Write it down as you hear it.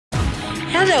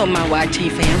Hello my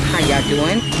YT fam, how y'all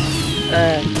doing?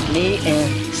 Me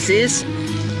and sis,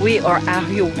 we are out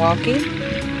here walking,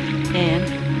 and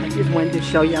I just wanted to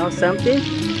show y'all something.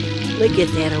 Look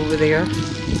at that over there.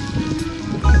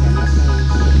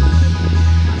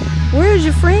 Where's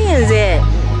your friends at?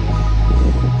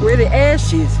 Where the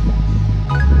ashes?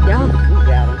 Y'all?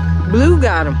 Blue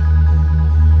got them.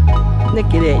 Look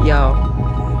at that, y'all.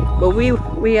 But we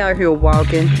out here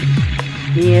walking,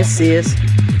 me and sis.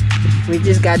 We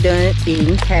just got done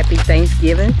eating. Happy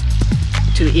Thanksgiving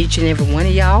to each and every one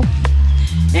of y'all.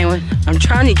 And I'm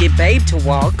trying to get Babe to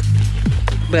walk,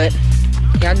 but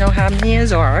y'all know how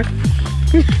men's are.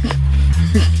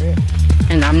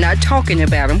 And I'm not talking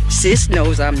about him. Sis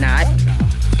knows I'm not.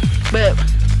 But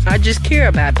I just care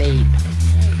about Babe.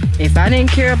 If I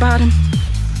didn't care about him,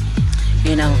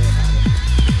 you know.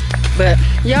 But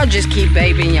y'all just keep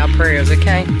Babe in y'all prayers,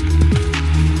 okay?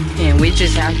 And we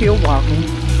just out here walking.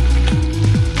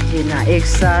 Getting our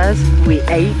exercise. We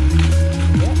ate.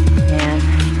 And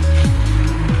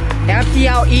after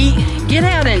y'all eat, get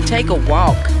out and take a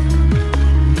walk.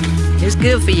 It's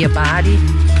good for your body.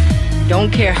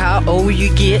 Don't care how old you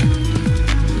get.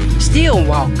 Still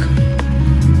walk.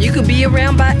 You could be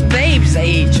around by Babe's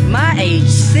age, my age,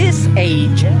 sis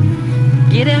age.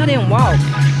 Get out and walk.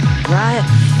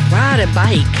 Ride a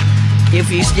bike if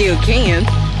you still can.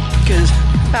 Because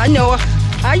I know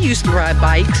I used to ride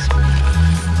bikes.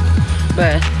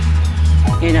 But,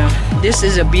 you know, this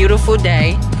is a beautiful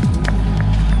day.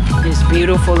 It's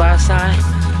beautiful outside.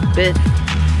 But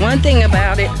one thing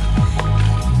about it,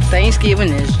 Thanksgiving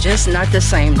is just not the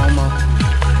same no more.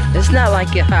 It's not like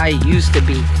how it used to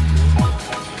be,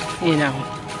 you know.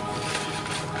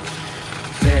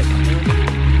 But,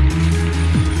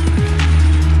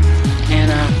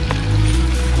 and I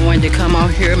wanted to come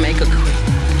out here and make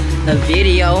a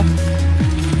video.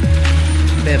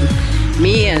 But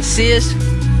me and sis,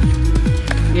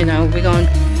 you know, we're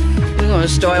gonna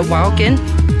start walking.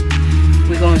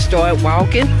 We're gonna start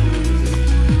walking,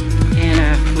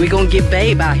 and we're gonna get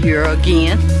Babe out here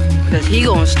again, because he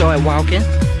gonna start walking.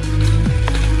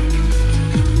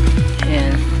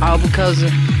 And all because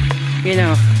of, you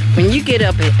know, when you get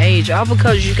up in age, all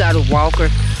because you got a walker,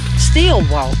 still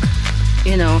walk.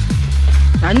 You know,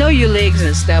 I know your legs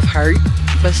and stuff hurt,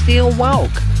 but still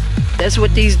walk. That's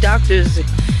what these doctors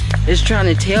is trying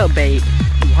to tell Babe.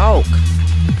 Walk.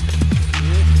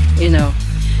 You know,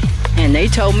 and they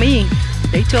told me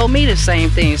the same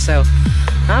thing, so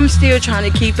I'm still trying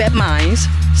to keep at mine.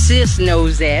 Sis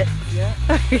knows that. Yeah.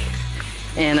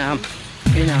 And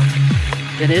you know,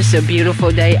 that it's a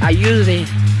beautiful day. I usually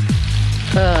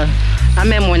I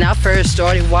remember when I first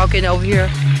started walking over here,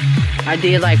 I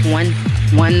did like one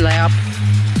lap,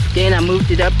 then I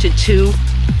moved it up to 2.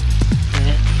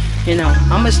 You know, I'm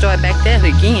gonna start back that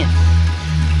again.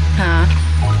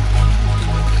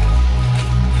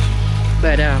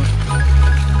 But I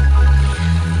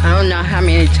don't know how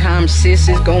many times sis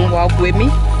is gonna walk with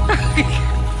me.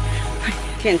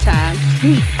 10 times.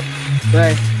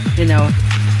 But, you know,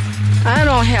 I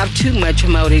don't have too much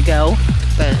more to go.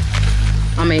 But,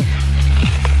 I mean,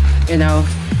 you know,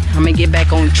 I'm gonna get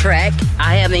back on track.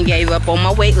 I haven't gave up on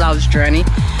my weight loss journey.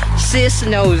 Sis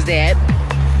knows that,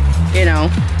 you know,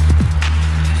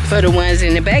 for the ones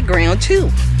in the background too.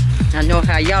 I know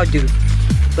how y'all do.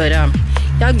 But,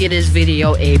 y'all give this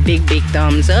video a big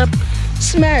thumbs up.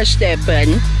 Smash that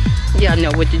button. Y'all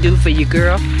know what to do for your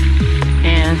girl.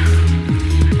 And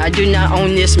I do not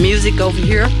own this music over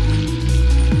here.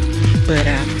 But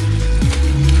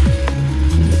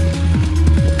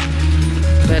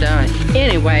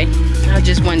anyway, I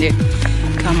just wanted to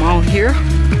come on here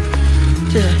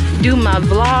to do my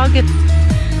vlog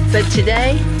for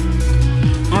today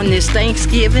on this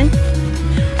Thanksgiving,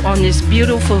 on this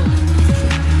beautiful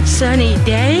sunny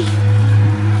day.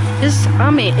 I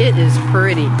mean, it is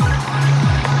pretty.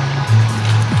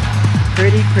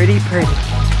 Pretty.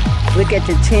 Look at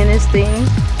the tennis thing.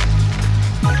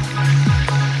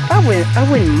 I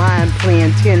wouldn't mind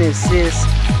playing tennis, sis.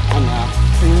 I know.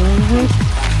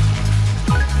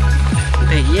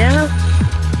 But yeah,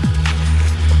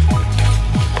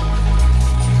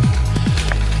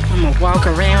 I'm gonna walk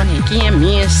around again,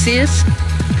 me and sis.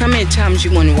 How many times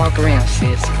you want to walk around,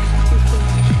 sis?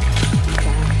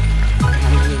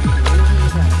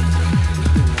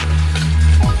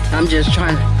 I'm just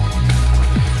trying to,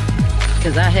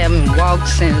 because I haven't walked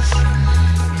since.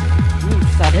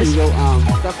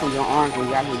 Stuff on your arms when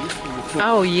you got here.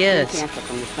 Oh, yes. Cancer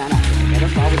from the sun out there.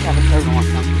 That's why I always have a shirt on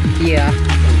something. Yeah.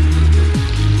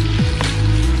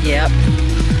 Yep.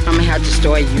 I'm going to have to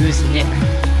start using it.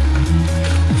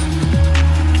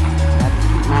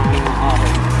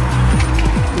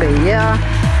 yeah,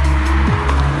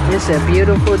 it's a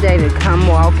beautiful day to come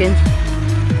walking.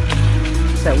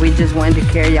 So we just wanted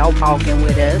to carry y'all walking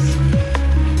with us.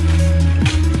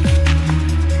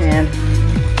 And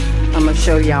I'm gonna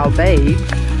show y'all Babe.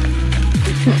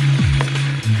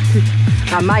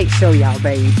 I might show y'all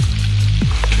Babe.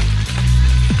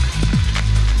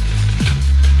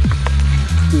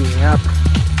 Yep.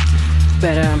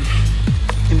 But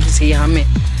let me see how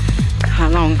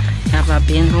long have I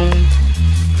been home?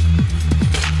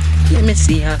 Let me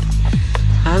see how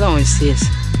long is this?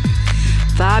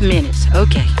 5 minutes.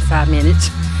 Okay, 5 minutes.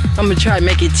 I'm gonna try to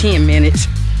make it 10 minutes.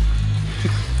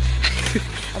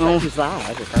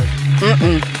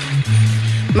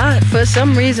 For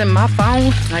some reason my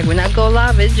phone, like when I go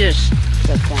live, it just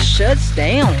shuts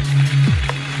down.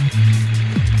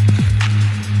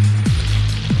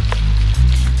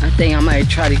 I think I might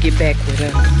try to get back with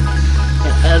the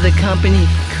other company,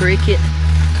 Cricket.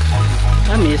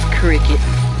 I miss Cricket,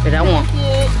 but I want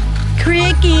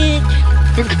Cricket.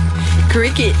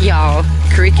 Cricket, y'all.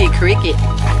 Cricket.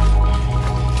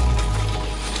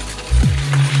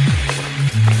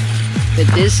 But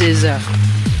this is a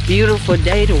beautiful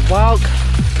day to walk.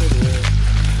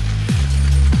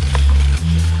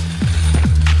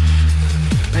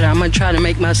 But I'm gonna try to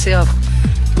make myself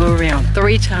go around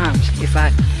 3 times if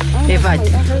I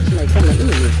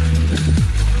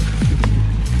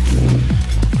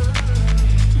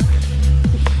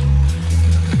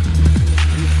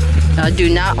do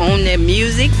not own their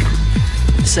music,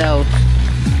 so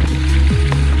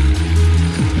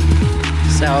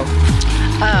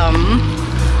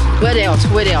what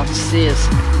else is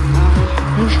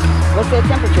what's the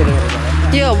temperature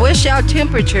there? yeah, what's y'all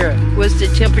temperature? What's the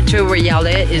temperature where y'all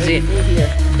at? Is it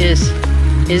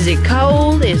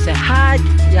cold? Is it hot?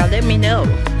 Y'all let me know.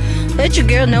 Let your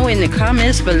girl know in the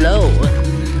comments below.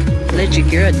 Let your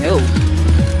girl know.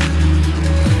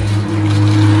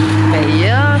 Hey,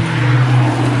 yeah.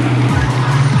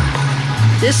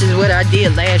 This is what I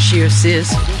did last year,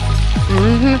 sis.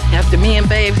 After me and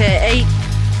Babe had ate,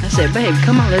 I said, Babe,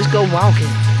 come on, let's go walking.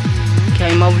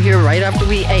 Came over here right after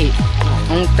we ate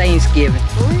on Thanksgiving.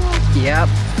 Yep.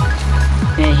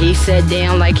 And he sat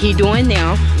down like he doing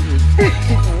now.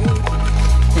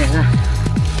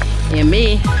 And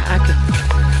me,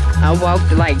 I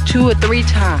walked like 2 or 3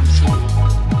 times.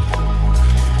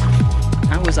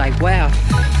 I was like, wow.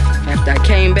 After I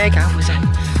came back, I was like,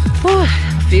 whew,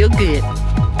 I feel good.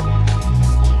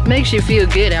 Makes you feel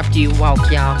good after you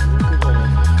walk, y'all.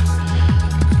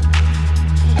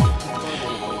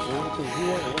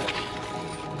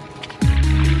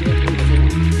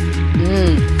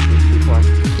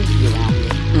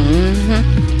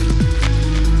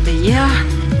 But yeah,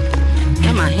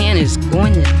 my hand is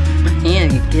going. My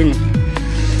hand is getting.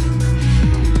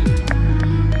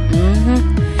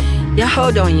 Yeah,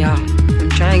 hold on, y'all. I'm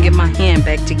trying to get my hand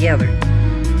back together.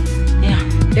 Yeah,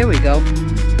 there we go.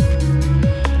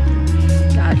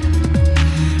 God.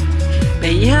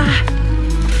 But yeah,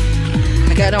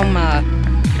 I got on my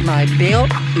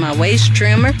belt, my waist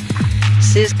trimmer.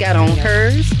 Sis got on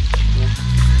hers.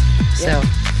 So,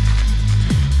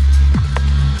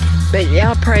 but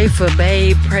y'all pray for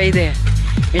Babe. Pray that,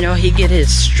 you know, he get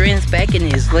his strength back in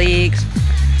his legs,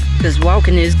 because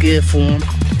walking is good for him.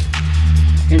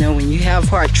 You know, when you have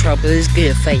heart trouble, it's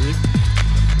good for you,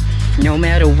 no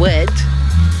matter what.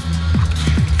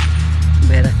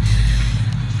 But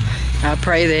I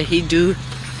pray that he do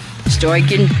start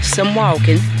getting some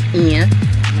walking in.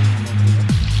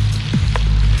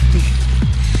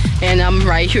 And I'm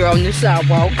right here on the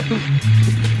sidewalk.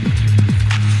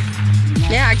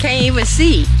 Yeah, I can't even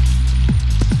see.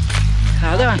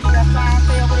 Hold on.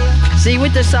 See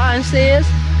what the sign says?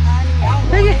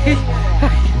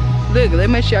 Look, let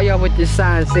me show y'all what this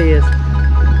sign says.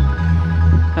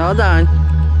 Hold on.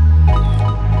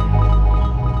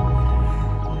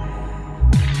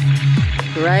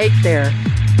 Right there.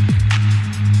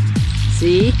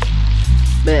 See?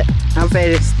 But I'm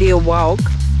better still walk.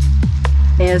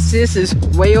 And sis is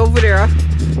way over there.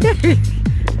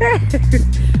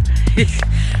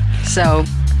 So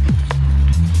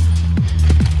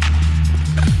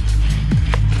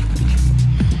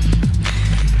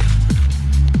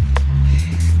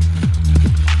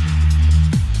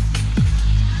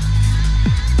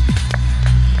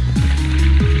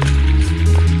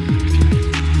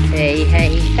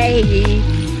hey.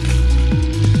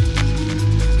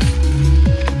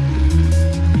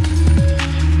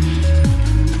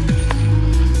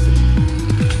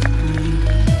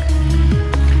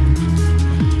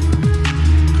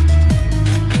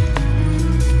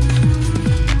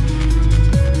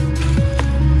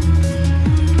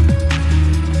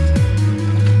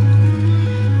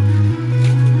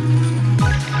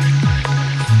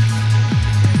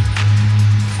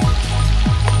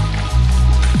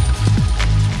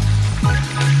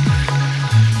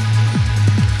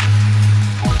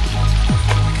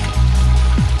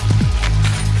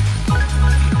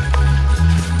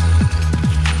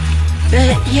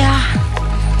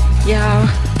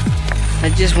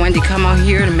 just wanted to come on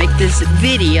here to make this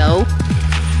video.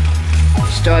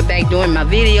 Start back doing my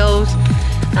videos.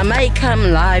 I might come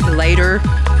live later.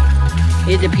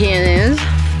 It depends.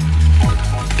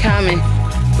 Come and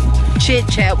chit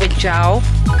chat with y'all.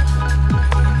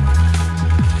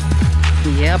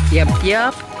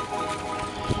 Yep.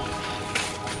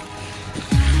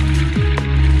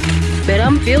 But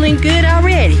I'm feeling good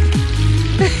already.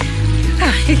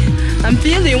 I'm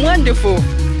feeling wonderful.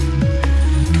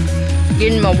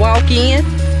 Getting my walk in.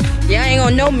 Y'all ain't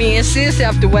gonna know me and sis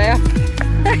after a while.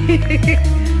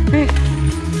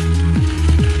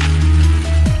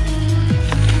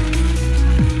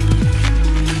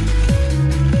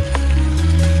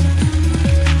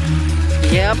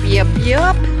 Yep.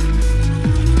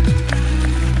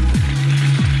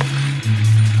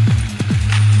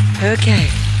 Okay.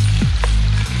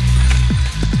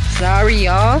 Sorry,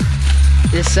 y'all.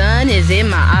 The sun is in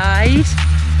my eyes.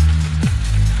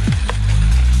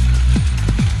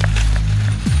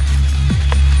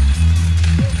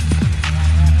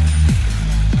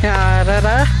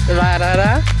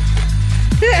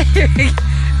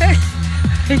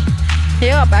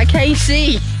 Yep, I can't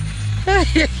see.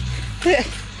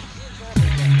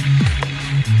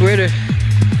 Where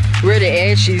the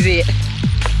ashes at?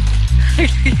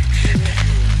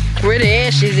 Where the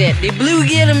ashes at? Did Blue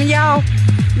get them, y'all?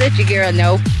 Let your girl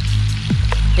know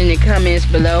in the comments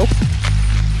below.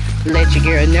 Let your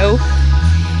girl know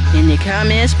in the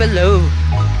comments below.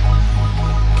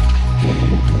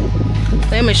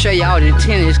 Let me show y'all the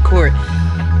tennis court.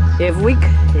 If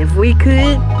we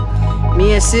could,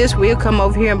 me and sis, we'll come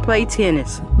over here and play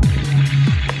tennis.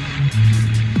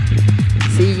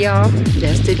 See y'all?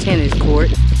 That's the tennis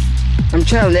court. I'm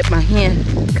trying to let my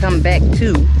hand come back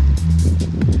too.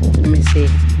 Let me see.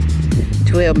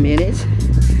 12 minutes.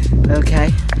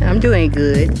 Okay. I'm doing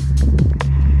good.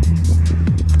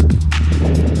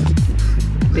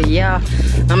 But yeah,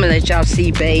 I'm gonna let y'all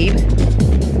see Babe.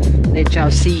 Let y'all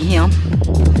see him.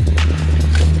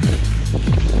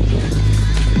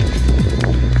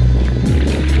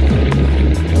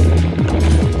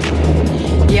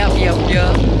 Yep.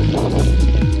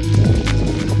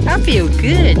 I feel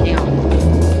good now.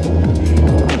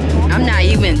 I'm not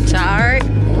even tired.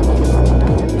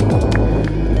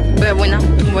 But when I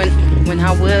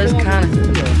was kind of,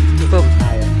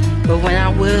 but when I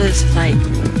was like,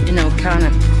 you know, kind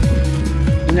of,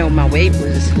 you know, my weight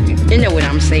was, you know what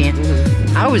I'm saying?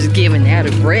 I was giving out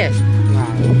a breath.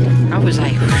 I was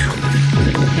like, whew,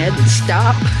 had to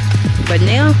stop. But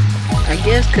now, I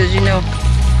guess, cause you know,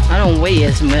 I don't weigh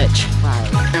as much.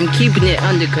 I'm keeping it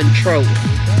under control.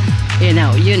 You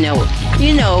know.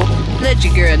 Let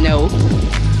your girl know.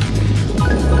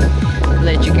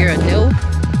 Let your girl know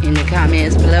in the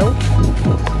comments below.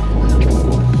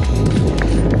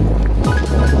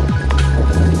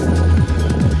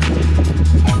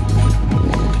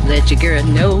 Let your girl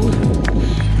know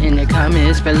in the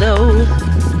comments below.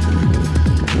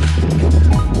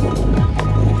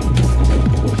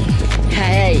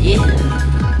 Hey.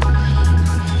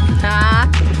 Huh?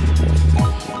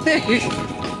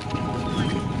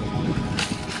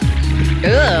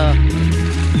 Ugh.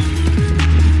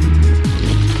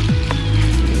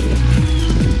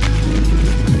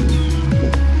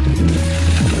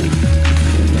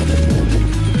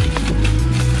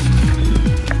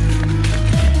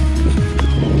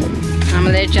 I'm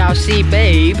gonna let y'all see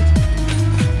Babe.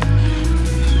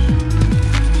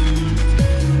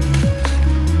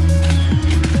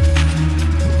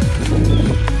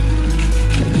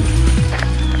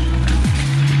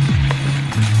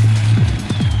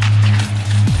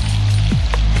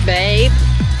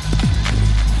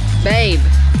 Babe,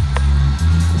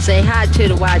 say hi to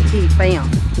the YT fam.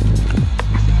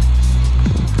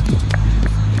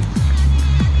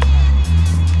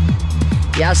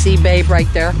 Y'all see Babe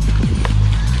right there?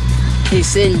 He's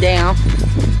sitting down.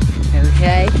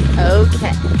 Okay.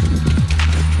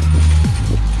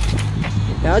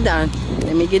 Hold on.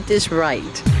 Let me get this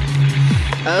right.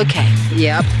 Okay.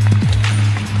 Yep.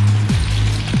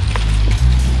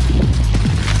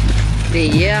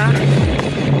 But yeah,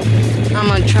 I'm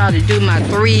gonna try to do my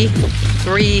three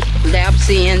laps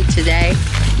in today.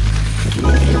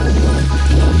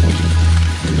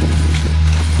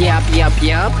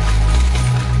 Yep.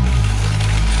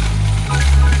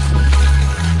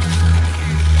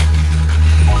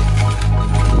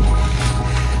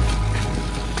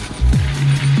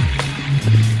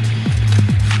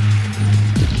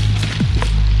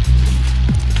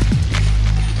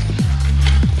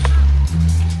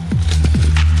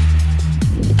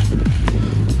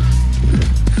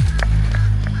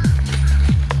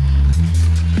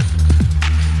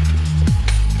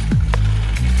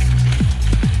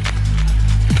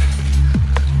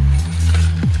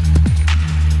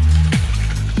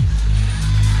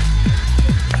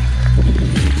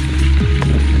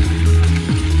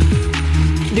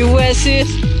 that, sis?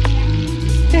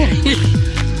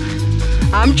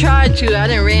 I'm trying to. I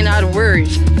done ran out of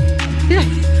words.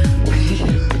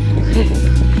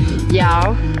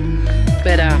 Y'all.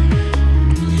 But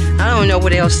I don't know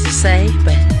what else to say.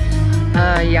 But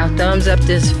y'all thumbs up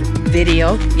this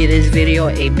video. Give this video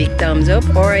a big thumbs up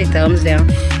or a thumbs down.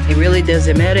 It really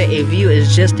doesn't matter. A view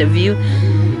is just a view.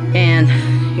 And,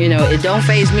 you know, it don't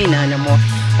faze me none no more.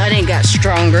 I done got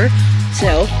stronger.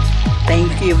 So,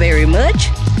 thank you very much.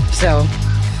 So,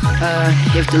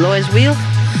 if the Lord's will,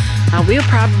 I will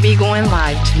probably be going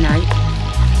live tonight.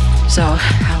 So,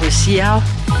 I will see y'all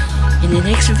in the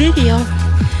next video.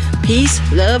 Peace,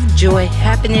 love, joy,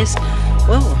 happiness.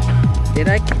 Whoa, did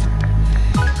I?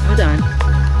 Hold on.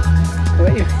 Wait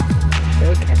a minute.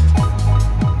 Okay.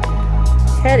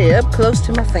 Had it up close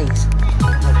to my face.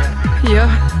 Yeah.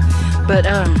 But,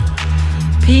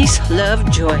 peace, love,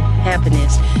 joy,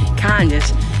 happiness,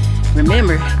 kindness.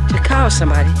 Remember to call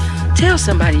somebody. Tell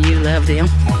somebody you love them.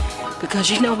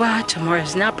 Because you know why? Tomorrow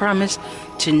is not promised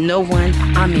to no one.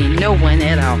 I mean, no one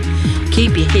at all.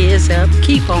 Keep your heads up.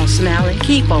 Keep on smiling.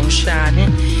 Keep on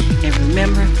shining. And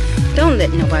remember, don't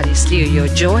let nobody steal your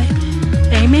joy.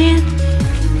 Amen.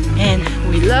 And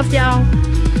we love y'all.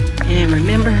 And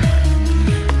remember,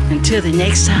 until the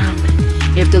next time,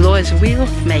 if the Lord's will,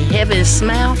 may heaven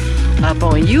smile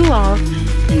upon you all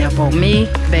and upon me,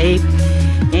 babe,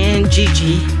 and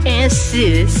Gigi, and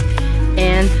sis,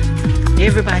 and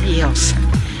everybody else.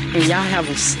 And y'all have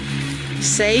a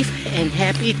safe and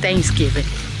happy Thanksgiving.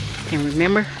 And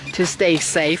remember to stay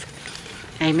safe.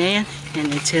 Amen.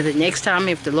 And until the next time,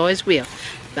 if the Lord's will.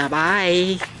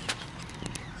 Bye-bye.